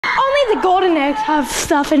the golden eggs have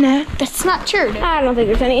stuff in it. That's not true. I don't think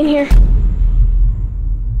there's any in here.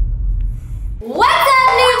 What's up,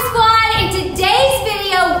 Noob Squad? In today's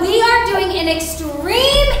video, we are doing an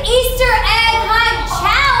extreme Easter egg hunt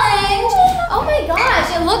challenge. Oh my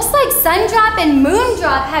gosh, it looks like Sundrop and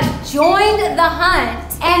Moondrop have joined the hunt.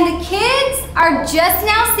 And the kids are just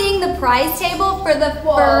now seeing the prize table for the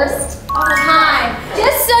first time.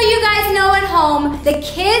 Just so you guys know at home, the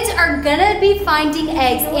kids are gonna be finding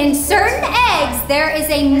eggs. In certain eggs, there is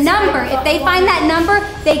a number. If they find that number,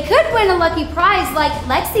 they could win a lucky prize. Like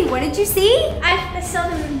Lexi, what did you see? I saw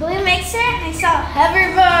the blue mixer and I saw a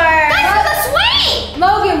hoverboard. That's the sweet!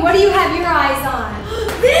 Logan, what do you have your eyes on?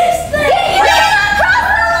 This thing! You cannot cross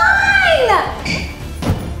the line!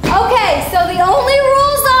 Okay, so the only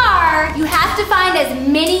rules are you have to find as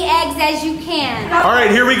many eggs as you can. All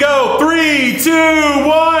right, here we go. 3, 2,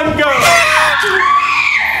 1, go.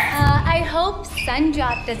 I hope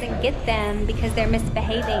Sundrop doesn't get them because they're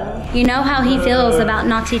misbehaving. You know how he feels about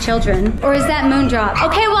naughty children. Or is that Moondrop?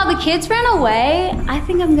 Okay, while the kids ran away, I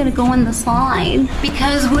think I'm gonna go in the slide.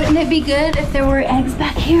 Because wouldn't it be good if there were eggs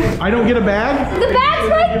back here? I don't get a bag? The bag's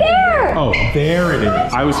right there! Oh, there it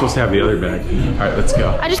is. I was supposed to have the other bag. All right, let's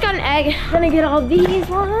go. I just got an egg. I'm gonna get all these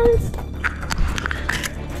ones.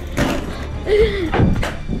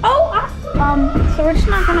 So we're just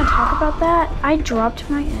not gonna talk about that. I dropped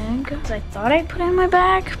my egg because I thought I put it in my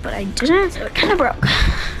bag, but I didn't, so it kind of broke.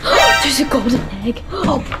 There's a golden egg.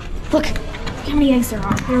 Oh, look how many eggs there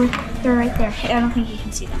are. They're right there. I don't think you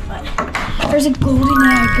can see them, but there's a golden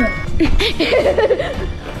egg.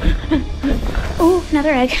 Oh,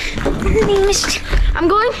 another egg. I'm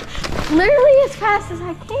going literally as fast as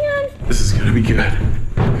I can. This is gonna be good.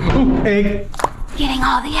 Oh, egg. Getting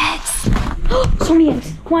all the eggs. So many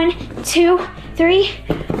eggs. 1, 2, 3,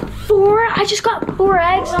 4. I just got 4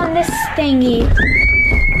 eggs on this thingy.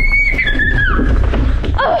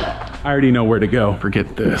 I already know where to go.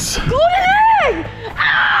 Forget this. Golden egg!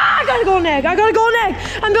 Ah, I got a golden egg. I got a golden egg.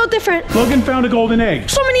 I'm built different. Logan found a golden egg.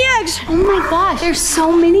 So many eggs. Oh my gosh, there's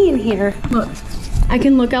so many in here. Look, I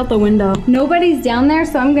can look out the window. Nobody's down there,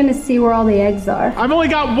 so I'm gonna see where all the eggs are. I've only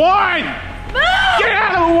got 1. Ah! Get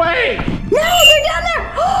out of the way. No, they're down there!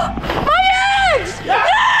 My eggs! Yeah.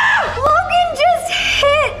 No! Logan just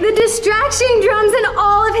hit the distraction drums and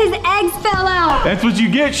all of his eggs fell out. That's what you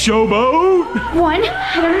get, showboat. 1.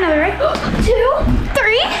 I got another egg. 2,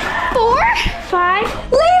 3, 4, 5.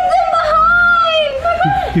 Leave them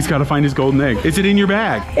behind! He's got to find his golden egg. Is it in your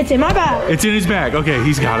bag? It's in my bag. It's in his bag. Okay,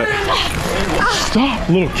 he's got it. Stop,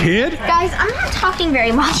 little kid. Guys, I'm not talking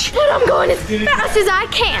very much. But I'm going as fast as I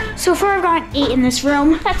can. So far I've got 8 in this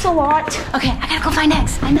room. That's a lot. Okay, I gotta go find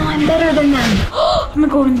eggs. I know I'm better than them. I'm gonna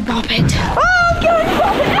go in the ball pit. Oh, I'm going in the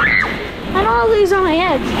ball pit. I don't want to lose all my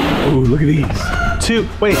eggs. Oh, look at these. 2.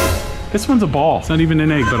 Wait, this one's a ball. It's not even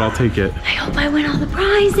an egg, but I'll take it. I hope I win all the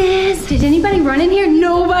prizes. Did anybody run in here?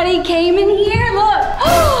 Nobody came in here. Look.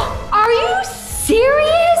 Are you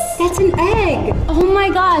serious? That's an egg. Oh my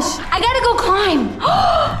gosh. I gotta go climb.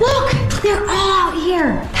 Look, they're all out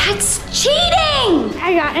here. That's cheating.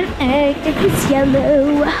 I got an egg. It's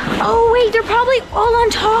yellow. Oh wait, they're probably all on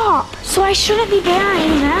top. So I shouldn't be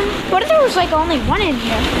burying them. What if there was like only 1 in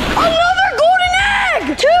here? Another golden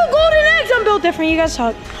egg! 2 golden eggs. I'm built different. You guys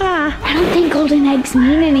suck. I don't think golden eggs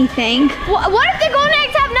mean anything. What if the golden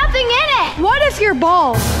eggs have nothing in it? What if you're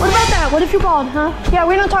bald? What about that? What if you're bald, huh? Yeah,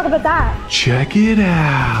 we don't talk about that. Check it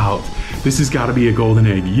out. This has got to be a golden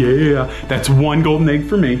egg. Yeah, that's 1 golden egg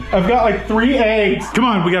for me. I've got like 3 eggs. Come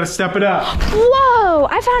on, we got to step it up. Whoa,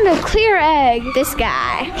 I found a clear egg. This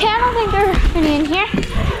guy. Okay, I don't think there are any in here.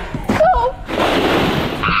 Cool.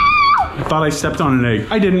 I thought I stepped on an egg.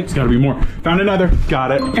 I didn't. It's got to be more. Found another.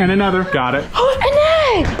 Got it. And another. Got it. Oh,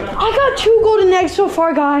 an egg. I got 2 golden eggs so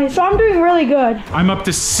far, guys. So I'm doing really good. I'm up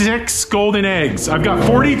to 6 golden eggs. I've got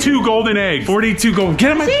 42 golden eggs. 42 golden.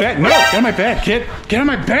 Get on my bed. No, get on my bed, kid. Get on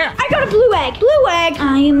my bed. I got a blue egg. Blue egg.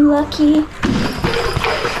 I am lucky.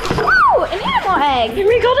 Ooh, an animal egg. Give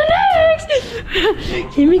me golden eggs.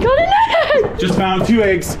 Give me golden eggs. Just found 2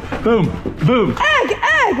 eggs. Boom. Boom. Egg,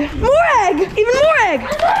 egg. More egg. Even more egg.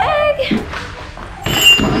 Another egg.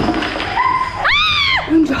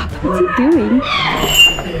 Moondrop, what's he doing?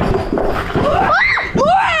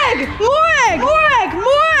 More egg. More egg. More egg.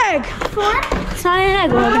 More egg. 4? It's not an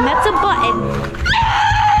egg, Logan. That's a button.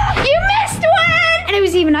 You missed 1. And it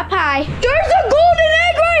was even up high. There's a golden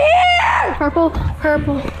egg right here. Purple,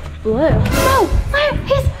 purple, blue. No,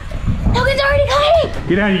 Logan's already coming.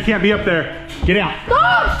 Get down. You can't be up there. Get out.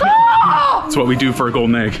 Stop, stop. That's what we do for a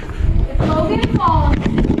golden egg. Logan falls.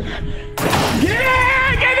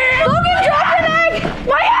 Yeah, get in. Logan dropped an egg.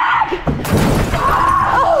 My egg.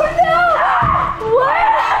 Oh no.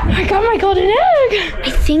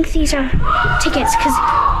 think these are tickets because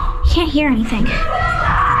you can't hear anything.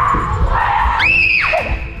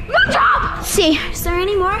 Moondrop! See, is there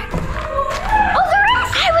any more? Oh, there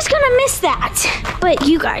is! I was gonna miss that, but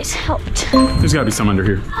you guys helped. There's gotta be some under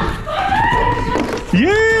here.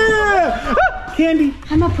 Yeah! Ah, candy.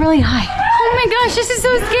 I'm up really high. Oh my gosh, this is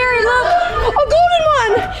so scary. Look. A golden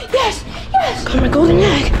one! Yes, yes! Got my golden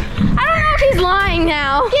egg. I don't know if he's lying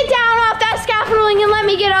now. Get down off that scaffolding and let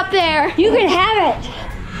me get up there. You can have it.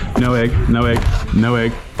 No egg, no egg, no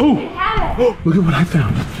egg. Oh! Look at what I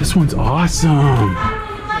found. This one's awesome.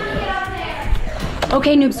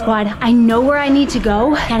 Okay, Noob Squad, I know where I need to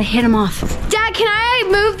go. Gotta hit him off. Dad, can I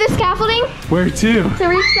move the scaffolding Where to? to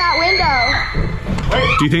reach that window?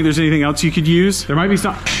 Do you think there's anything else you could use? There might be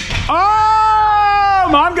some. Oh!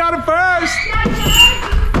 Mom got it first!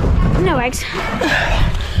 No eggs.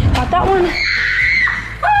 Got that one.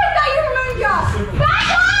 Oh, I thought you were Moondrop. Back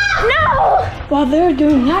off! No! While they're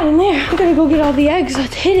doing that in there, I'm gonna go get all the eggs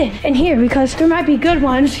that's hidden in here because there might be good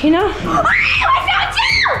ones, you know? Oh, I found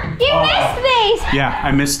two! You missed these! Yeah,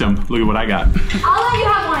 I missed them. Look at what I got. I'll let you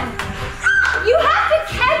have one. You have to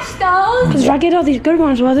catch those. Because if I get all these good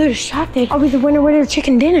ones while they're distracted, I'll be the winner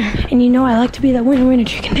chicken dinner. And you know I like to be that winner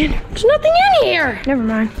chicken dinner. There's nothing in here. Never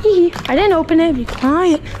mind. Hee. I didn't open it. Be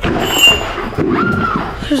quiet.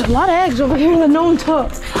 There's a lot of eggs over here that no one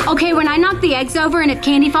took. Okay, when I knock the eggs over and if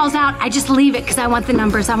candy falls out, I just leave it because I want the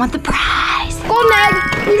numbers. I want the prize. Golden egg.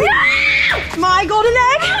 My golden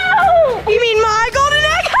egg? No. You mean my golden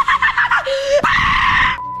egg?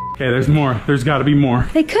 Okay, there's more. There's gotta be more.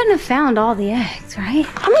 They couldn't have found all the eggs, right?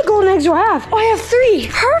 How many golden eggs do I have? Oh, I have 3.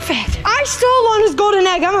 Perfect. I stole Lana's golden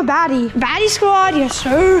egg. I'm a baddie. Baddie squad, yes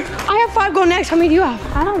sir. I have 5 golden eggs. How many do you have?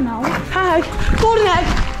 I don't know. Hi. Golden egg.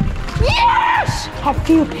 Yes! I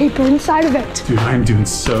feel paper inside of it. Dude, I'm doing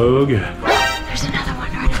so good. There's another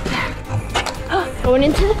one right up there. Going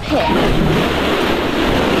into the pit.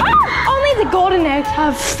 Only the golden eggs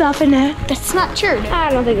have stuff in it. That's not true. I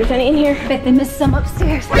don't think there's any in here. I bet they missed some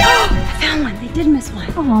upstairs. I found one. They did miss one.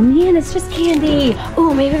 Oh man, it's just candy.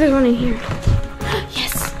 Oh, maybe there's one in here.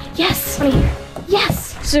 Yes, yes. One in here.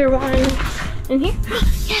 Yes. Is there one in here?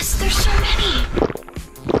 Yes, there's so many.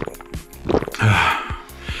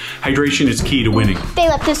 Hydration is key to winning. They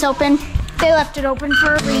left this open. They left it open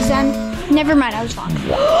for a reason. Never mind, I was wrong.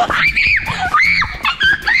 Oh my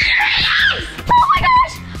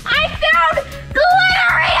gosh! I found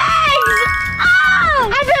glittery eggs!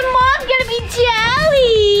 Oh! I bet Mom's gonna be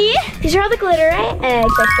jelly! These are all the glittery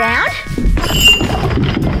eggs I found.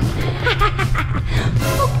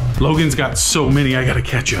 Logan's got so many, I gotta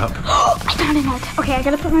catch up. I found an egg. Okay, I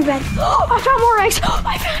gotta put my bed. I found more eggs.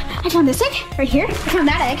 I found this egg right here. I found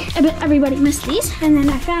that egg. I bet everybody missed these. And then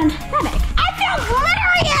I found that egg. I found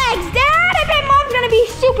glittery eggs, Dad! I bet Mom's gonna be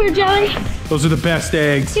super jelly. Those are the best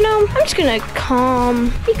eggs. You know, I'm just gonna be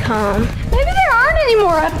calm. Maybe there aren't any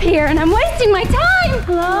more up here and I'm wasting my time.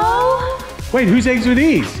 Hello? Wait, whose eggs are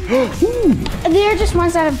these? They're just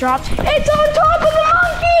ones that have dropped. It's on top of the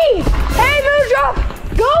monkey! Hey, Moondrop!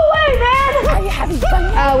 Go away, man! Are you having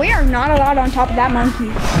fun? We are not allowed on top of that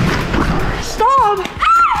monkey. Stop!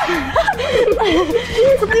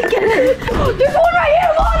 There's one right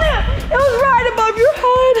here, Lana! It was right above your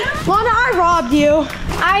head. Lana, I robbed you.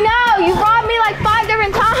 I know, you robbed me like 5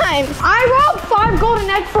 different times. I robbed 5 golden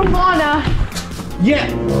eggs from Lana. Yeah.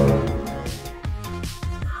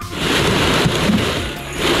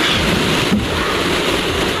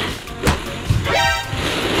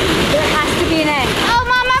 There has to be an egg. Oh,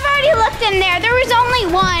 Mom, I've already looked in there. There was only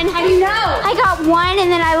one. How do you know? I got one,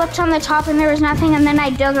 and then I looked on the top, and there was nothing, and then I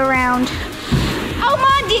dug around. Oh,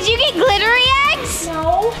 Mom, did you get glittery eggs?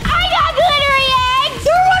 No. I got glittery eggs!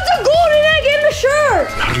 There was a golden egg in the shirt!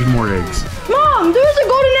 I need more eggs. Mom, there was a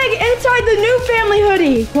golden egg inside the new family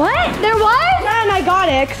hoodie. What? There was? Yeah, and I got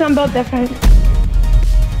it, because I'm built different.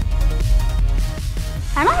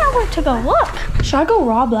 I don't know where to go look. Should I go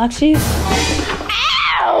rob Lexi's?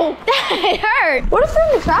 Ow! That hurt. What if they're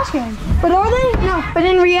in the trash can? But are they? No. But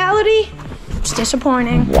in reality, it's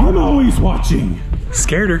disappointing. I'm always watching.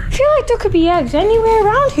 Scared her. I feel like there could be eggs anywhere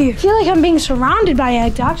around here. I feel like I'm being surrounded by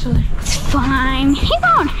eggs, actually. It's fine. He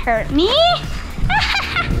won't hurt me.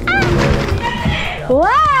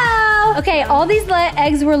 Wow! Okay, all these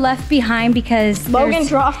eggs were left behind because Logan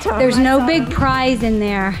dropped them. There's no big prize in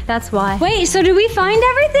there. That's why. Wait, so did we find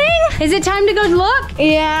everything? Is it time to go look?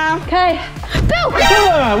 Yeah. Okay. Boo!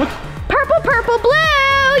 Purple, purple,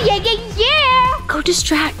 blue! Yeah, yeah, yeah! Go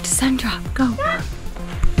distract Sundrop. Go.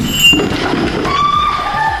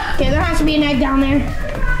 Okay, there has to be an egg down there.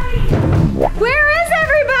 Where is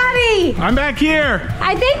everybody? I'm back here.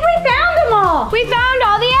 I think we found them all. We found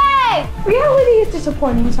all the eggs! Okay, reality is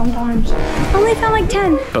disappointing sometimes. Only found like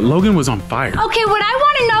 10. But Logan was on fire. Okay, what I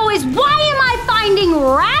want to know is why am I finding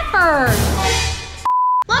wrappers?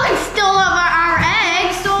 Logan stole our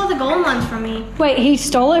eggs, stole the golden ones from me. Wait, he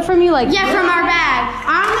stole it from you? Like Yeah, from our bag.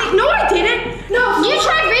 No, I didn't. No, you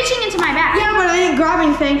tried reaching into my bag. Yeah, but I didn't grab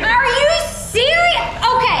anything. Are you serious?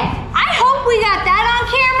 Okay, I hope we got that on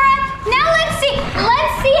camera. Now let's see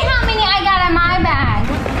how many I got in my bag.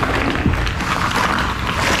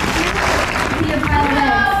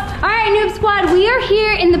 All right, Noob Squad, we are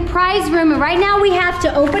here in the prize room, and right now we have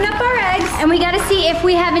to open up our eggs, and we gotta see if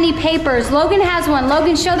we have any papers. Logan has one.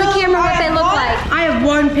 Logan, show the camera what they look like. I have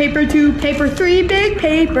 1 paper, 2 paper, 3 big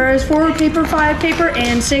papers, 4 paper, 5 paper,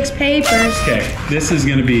 and 6 papers. Okay, this is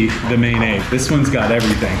gonna be the main egg. This one's got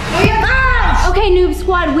everything. Okay, Noob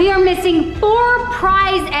Squad, we are missing 4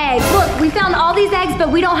 prize eggs. Look, we found all these eggs, but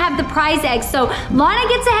we don't have the prize eggs. So Lana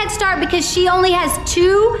gets a head start because she only has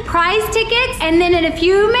 2 prize tickets. And then in a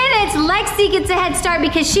few minutes, Lexi gets a head start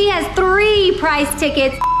because she has 3 prize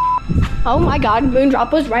tickets. Oh my God,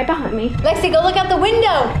 Moondrop was right behind me. Lexi, go look out the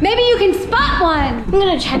window. Maybe you can spot one. I'm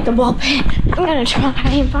gonna check the ball pit. I'm gonna try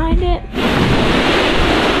and find it.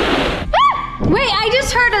 Wait, I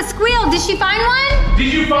just heard a squeal. Did she find one?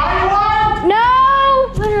 Did you find one? No!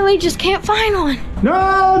 Literally just can't find one.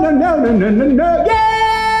 No, no, no, no, no, no, no. Yes!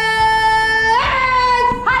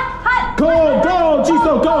 Hot, hot. Go, go,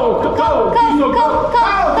 Chiso, go, go, go, Chiso, go,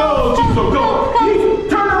 go, Chiso, go.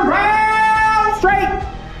 Turn around, straight.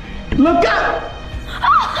 Look up.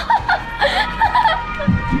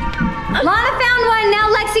 Lana found one. Now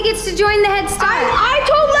Lexi gets to join the head start. I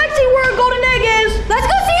told Lexi where a golden egg is. Let's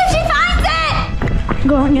go see if she finds it.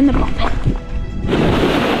 Going in the ball pit.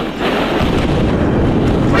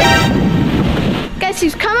 Guess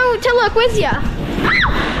who's coming to look with ya?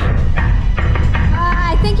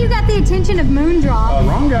 I think you got the attention of Moondrop.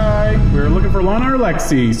 Wrong guy. We were looking for Lana or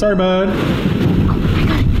Lexi. Sorry, bud. I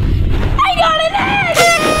got an egg!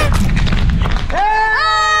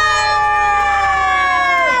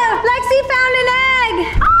 Lexi found an egg.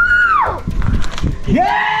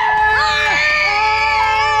 Yeah!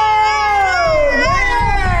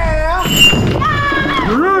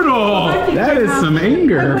 Brutal! That is some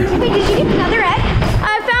anger. Wait, did you get another egg?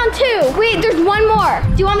 I found 2. Wait, there's 1 more.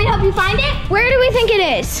 Do you want me to help you find it? Where do we think it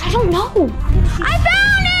is? I don't know. I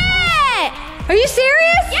found it! Are you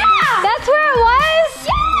serious? Yeah! That's where it was?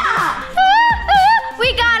 Yeah!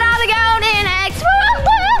 We got all the golden eggs. We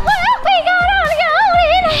got all the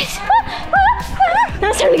golden eggs. Now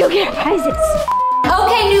it's time to go get our prizes.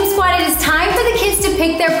 Okay, Noob Squad, it is time for the kids to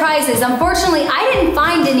pick their prizes. Unfortunately, I didn't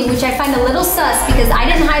find any, which I find a little sus because I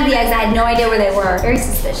didn't hide the eggs. I had no idea where they were. Very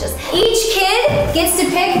suspicious. Each kid gets to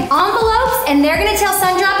pick envelopes, and they're gonna tell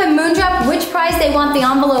Sundrop and Moondrop which prize they want the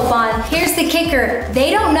envelope on. Here's the kicker. They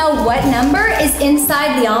don't know what number is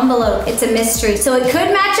inside the envelope. It's a mystery. So it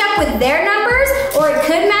could match up with their numbers, or it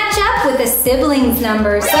could match up with a sibling's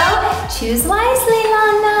number. So choose wisely,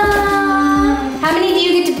 Lana. How many do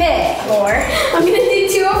you get to pick? 4. I'm gonna do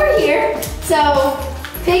 2 over here. So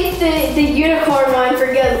pick the unicorn one for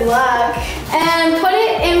good luck and put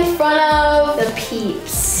it in front of the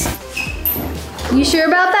peeps. You sure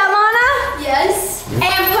about that, Lana? Yes.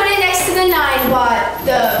 And put it next to the 9-watt,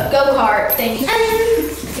 the go-kart thing. And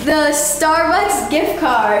the Starbucks gift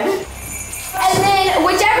card. And then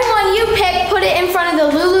whichever one you pick, put it in front of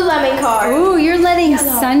the Lululemon card. Ooh, you're letting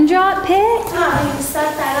Sundrop pick? You can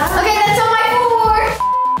set that up. Okay, that's on my 4.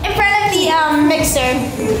 In front of the mixer.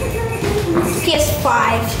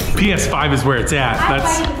 PS5. PS5 is where it's at.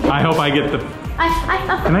 I hope I get the.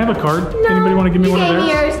 Can I have a card? No, Anybody want to give me one of theirs?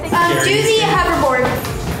 yours. Do the hoverboard.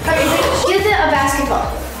 Do the basketball.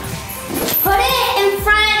 Put it in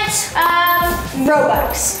front of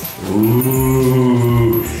Robux.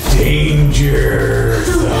 Ooh, danger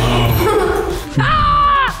zone.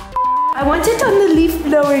 I want it on the leaf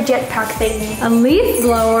blower jetpack thing. A leaf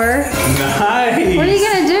blower? Nice. What are you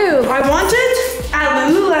gonna do? I want it at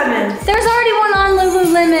Lululemon. There's already one on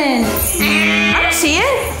Lululemon. I don't see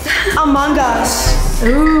it. Among Us.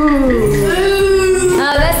 Ooh.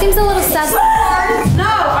 Oh, that seems a little sus. No,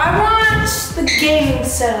 I want the gaming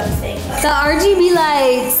setup thing. The RGB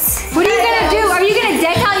lights. What are you gonna do? Are you gonna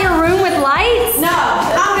deck out your room with lights? No,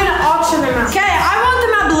 I'm gonna auction them out. Okay, I want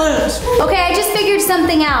them at balloons. Okay, I just figured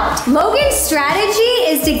something out. Logan's strategy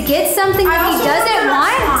is to get something that he doesn't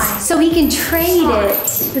want so he can trade it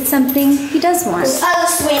with something he does want. The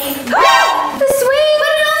swing. The swing!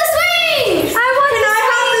 Put it on the swing! I want Can I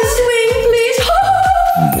have the swing, please?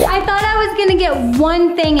 I thought I was gonna get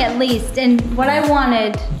one thing at least, and what I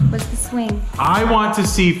wanted was the swing. I want to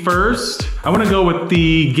see first. I want to go with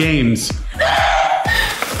the games.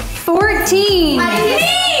 4 15.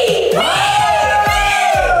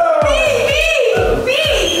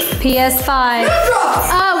 PS5.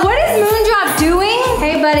 What is Moondrop doing?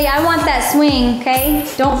 Hey, buddy, I want that swing, okay?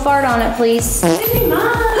 Don't fart on it, please. Who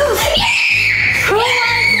wants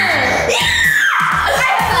it?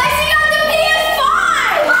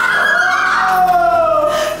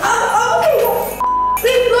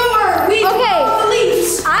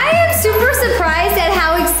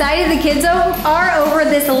 The kids are over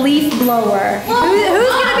this leaf blower. Who's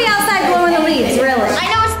gonna be outside blowing the leaves, really? I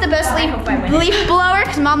know it's the best leaf blower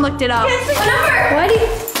because Mom looked it up. What number? What do you...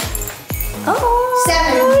 Oh.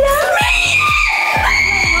 7.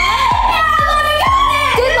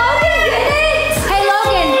 Did Logan get it? Hey,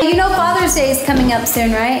 Logan, you know Father's Day is coming up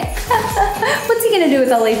soon, right? What's he gonna do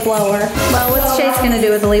with a leaf blower? Well, what's Chase gonna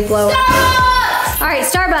do with a leaf blower? Starbucks! All right,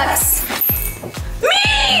 Starbucks.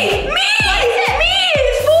 Me!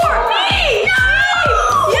 It's for me! No!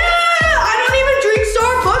 Yeah! I don't even drink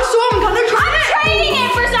Starbucks, so I'm gonna try it. I'm trading it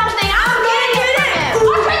for something. I'm getting it from him.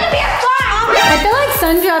 I'll trade the PS5. I feel like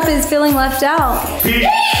Sundrop is feeling left out.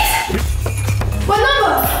 What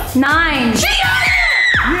number? 9. She got it!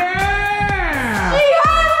 Yeah! She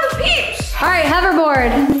has the peeps! All right,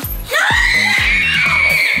 hoverboard.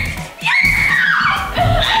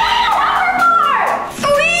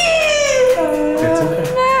 It's okay.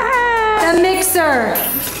 The mixer.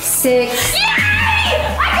 6. Yay! I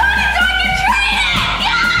got it so I can trade it!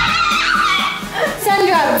 Yay!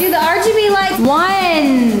 Sundrop, do the RGB lights.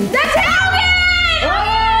 1. That's Alvin! Oh!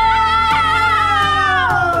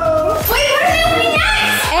 Wait, what are we opening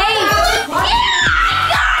next? 8. Yeah! I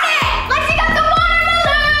got it! Lexi got the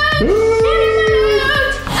watermelon!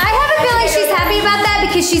 I have a feeling she's happy about that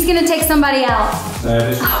because she's gonna take somebody out.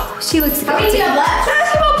 That is. She looks How many do you have left?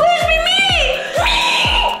 Basketball, please be me!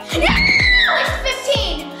 Yeah! It's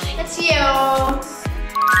 15. That's you.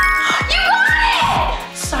 You got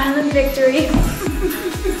it! Silent victory.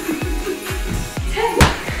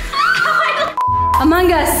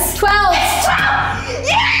 Among Us. 12. It's 12!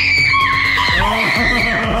 Yeah!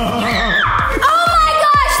 Oh my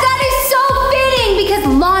gosh, that is so fitting because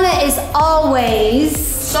Lana is always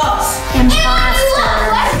Sus. imposter.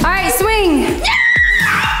 All right, swing.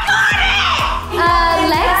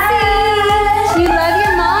 Lexi, you love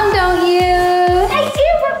your mom, don't you? I do,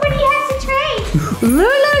 but when he has to trade.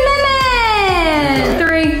 Lululemon.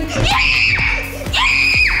 3.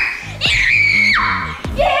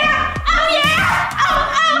 Yeah! Oh yeah!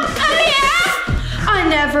 Oh yeah! I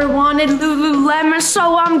never wanted Lululemon,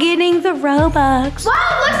 so I'm getting the Robux. Well,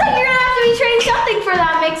 it looks like you're gonna have to be trading something for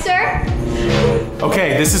that mixer.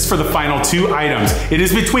 Okay, this is for the final 2 items. It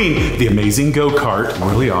is between the amazing go-kart,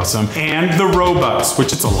 really awesome, and the Robux,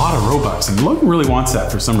 which it's a lot of Robux, and Logan really wants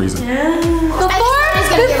that for some reason. Before we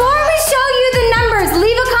show you the numbers,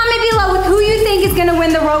 leave a comment below with who you think is gonna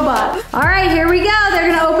win the Robux. All right, here we go. They're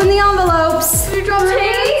gonna open the envelopes. 3,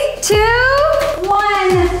 2,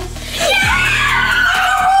 1.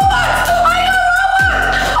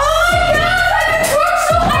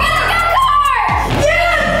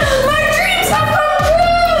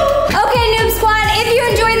 Okay, Noob Squad, if you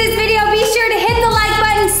enjoyed this video, be sure to hit the like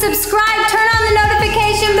button, subscribe, turn on the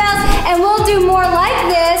notification bells, and we'll do more like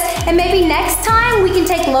this. And maybe next time we can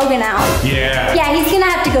take Logan out. Yeah. Yeah, he's gonna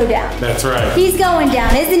have to go down. That's right. He's going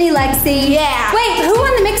down, isn't he, Lexi? Yeah. Wait, who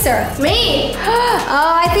won the mixer? Me.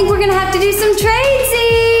 Oh, I think we're gonna have to do some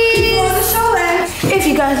tradesies. If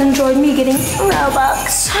you guys enjoyed me getting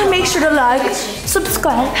Robux, make sure to like,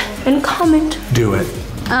 subscribe, and comment. Do it.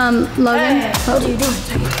 Logan. What are you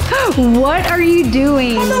doing? What are you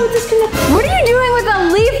doing? What are you doing with a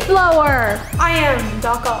leaf blower? I am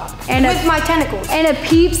Doc Ock. And with my tentacles. And a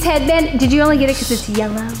Peeps headband. Did you only get it because it's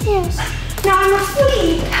yellow? Yes. Now I'm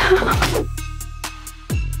asleep.